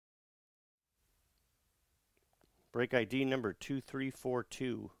Break ID number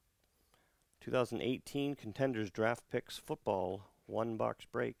 2342. 2018 Contenders Draft Picks Football 1-box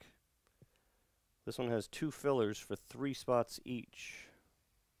break. This one has 2 fillers for 3 spots each.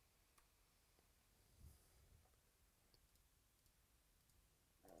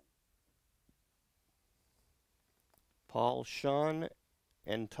 Paul, Sean,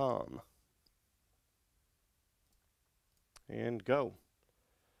 and Tom. And go.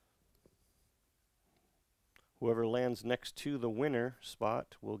 Whoever lands next to the winner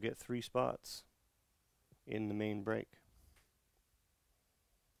spot will get 3 spots in the main break.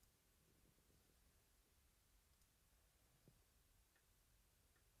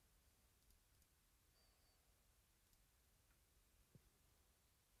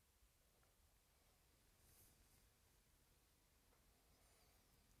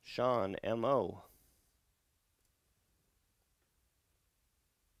 Sean, M.O.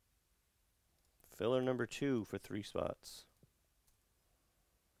 Filler number 2 for 3 spots.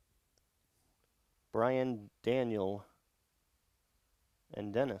 Brian, Daniel,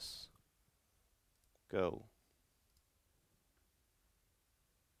 and Dennis. Go.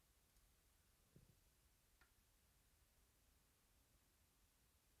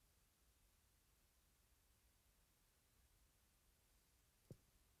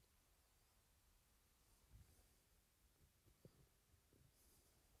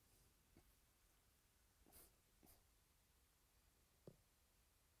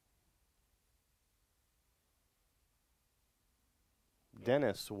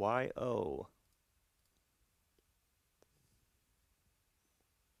 Dennis, Y.O.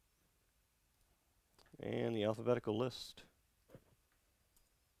 And the alphabetical list.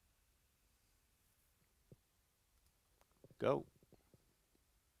 Go.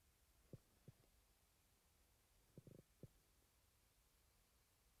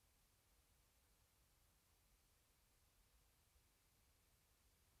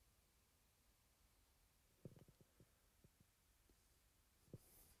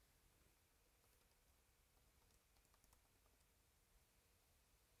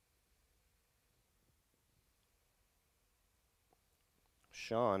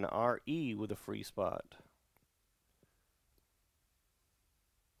 Sean, R.E. with a free spot.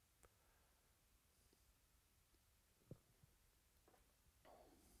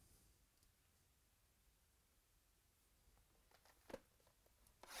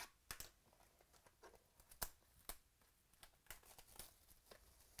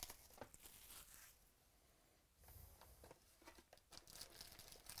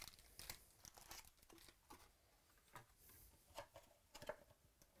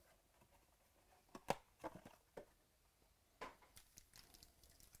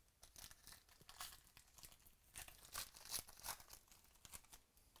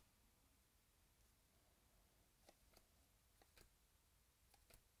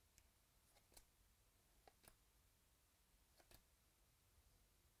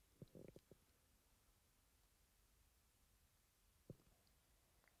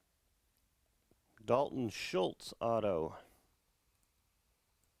 Dalton Schultz, auto.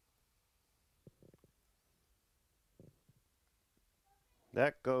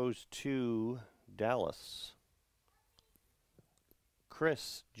 That goes to Dallas.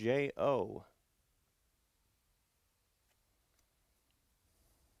 Chris, J.O.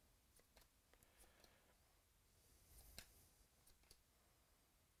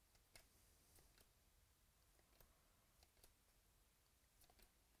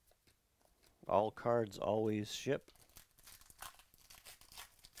 All cards always ship.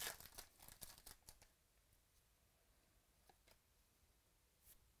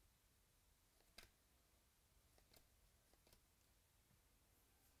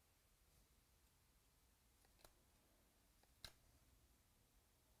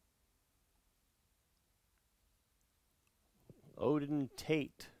 Odin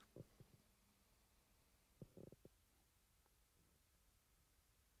Tate.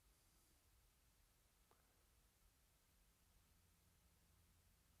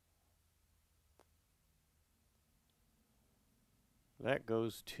 That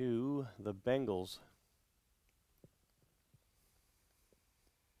goes to the Bengals.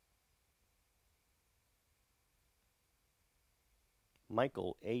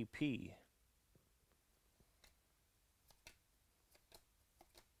 Michael, A.P.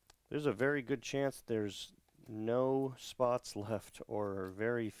 There's a very good chance there's no spots left, or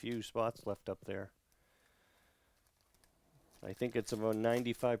very few spots left up there. I think it's about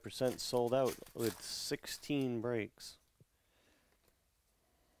 95% sold out with 16 breaks.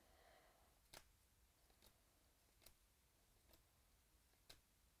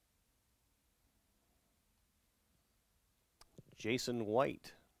 Jason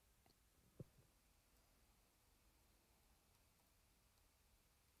White.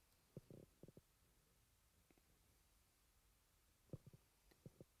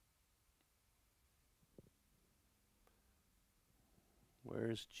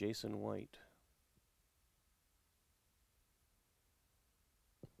 Where's Jason White?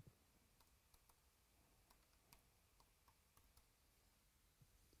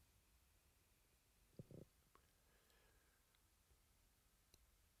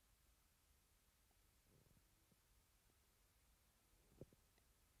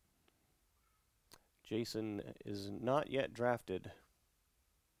 Jason is not yet drafted,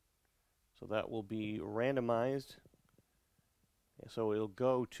 so that will be randomized. So it'll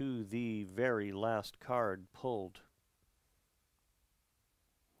go to the very last card pulled.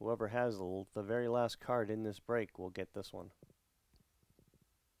 Whoever has the very last card in this break will get this one.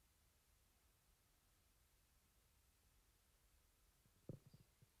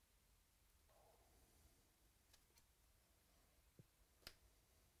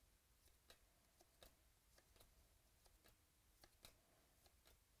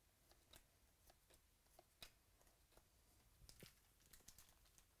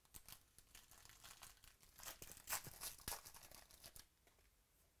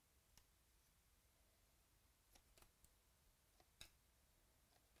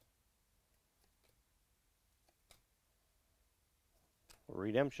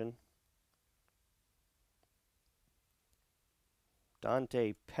 Redemption.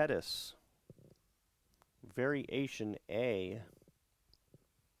 Dante Pettis. Variation A.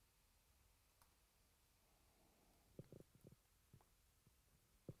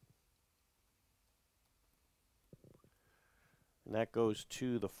 And that goes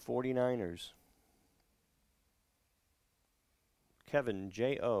to the 49ers. Kevin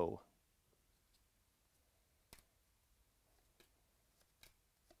J.O.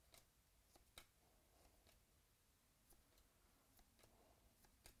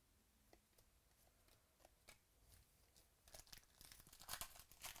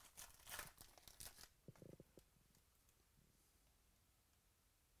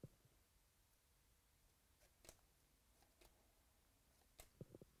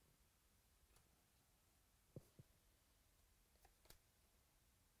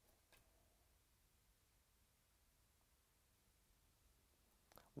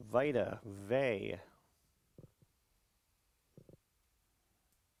 Vita Vey.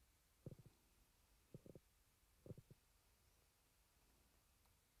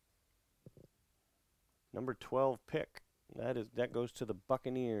 Number 12 pick. That goes to the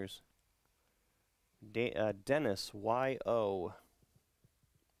Buccaneers. Dennis Y.O.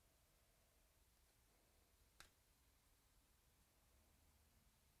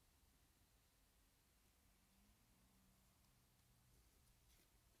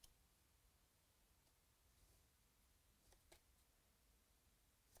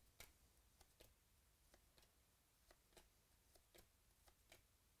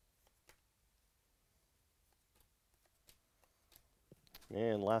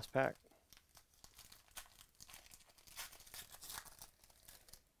 And last pack.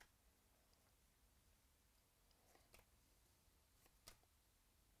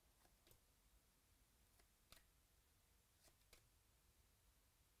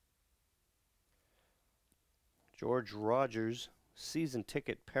 George Rogers, season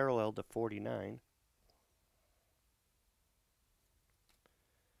ticket parallel to 49.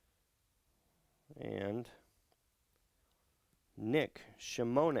 And Nick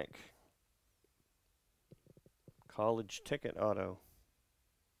Shimonik, college ticket auto.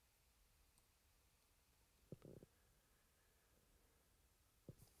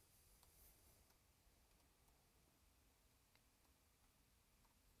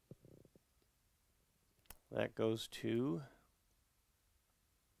 That goes to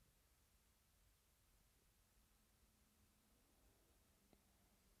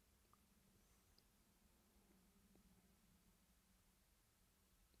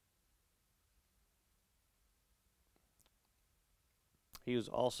he was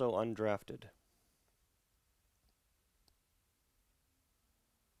also undrafted.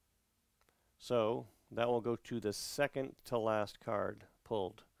 So that will go to the second to last card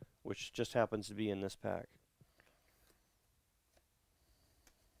pulled, which just happens to be in this pack.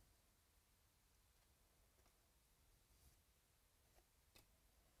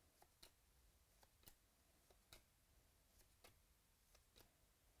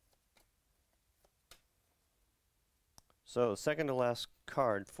 So second to last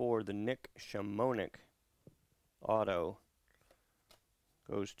card for the Nick Shimonik auto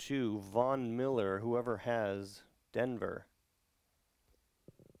goes to Von Miller, whoever has Denver.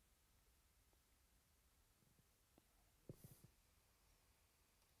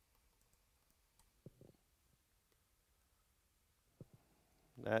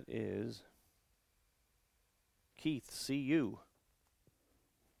 That is Keith, CU.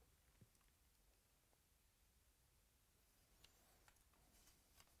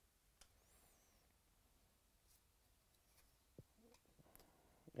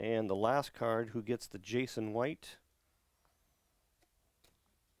 And the last card, who gets the Jason White?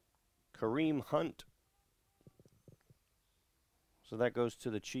 Kareem Hunt. So that goes to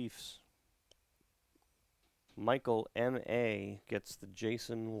the Chiefs. Michael M.A. gets the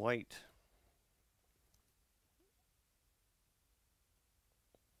Jason White.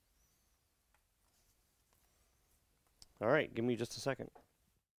 All right, give me just a second.